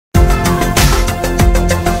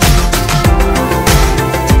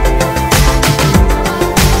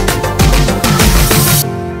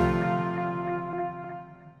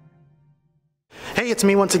it's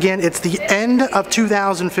me once again. It's the end of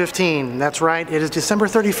 2015. That's right, it is December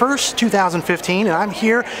 31st, 2015, and I'm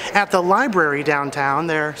here at the library downtown.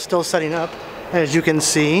 They're still setting up, as you can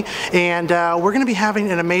see, and we're going to be having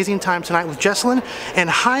an amazing time tonight with Jessalyn and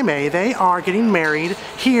Jaime. They are getting married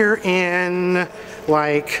here in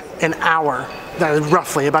like an hour. That is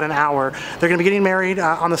roughly about an hour. They're going to be getting married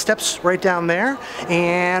on the steps right down there,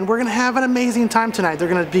 and we're going to have an amazing time tonight. They're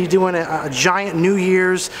going to be doing a giant New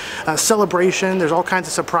Year's celebration. There's all kinds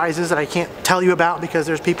of surprises that I can't tell you about because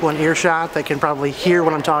there's people in earshot that can probably hear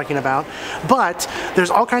what I'm talking about. But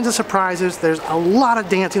there's all kinds of surprises. There's a lot of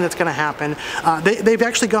dancing that's going to happen. They've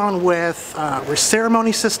actually gone with the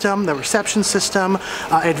ceremony system, the reception system,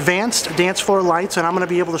 advanced dance floor lights, and I'm going to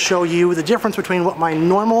be able to show you the difference between what my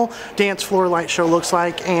normal dance floor light show looks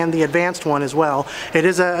like and the advanced one as well. It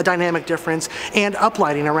is a dynamic difference, and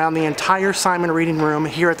uplighting around the entire Simon Reading Room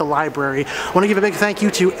here at the library. I want to give a big thank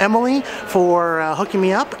you to Emily for hooking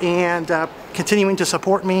me up and continuing to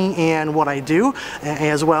support me in what I do,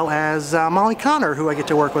 as well as Molly Connor, who I get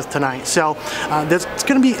to work with tonight. So it's just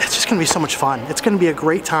going to be so much fun. It's going to be a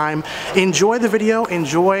great time. Enjoy the video.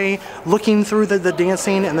 Enjoy looking through the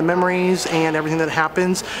dancing and the memories and everything that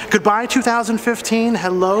happens. Goodbye 2015.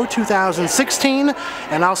 Hello 2016,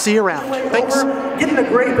 and I'll see you around. Thanks. Get in a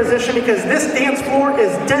great position because this dance floor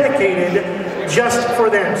is dedicated just for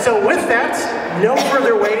them. So with that, no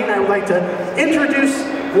further waiting, I would like to introduce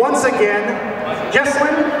once again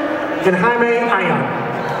Jessalyn and Jaime Ayon.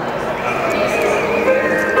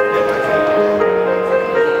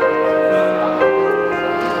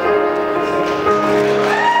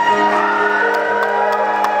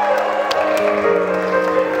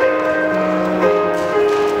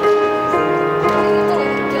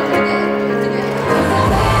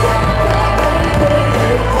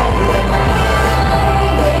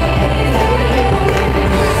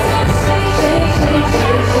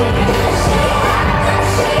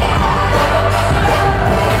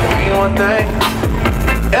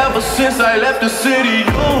 Ever since I left the city,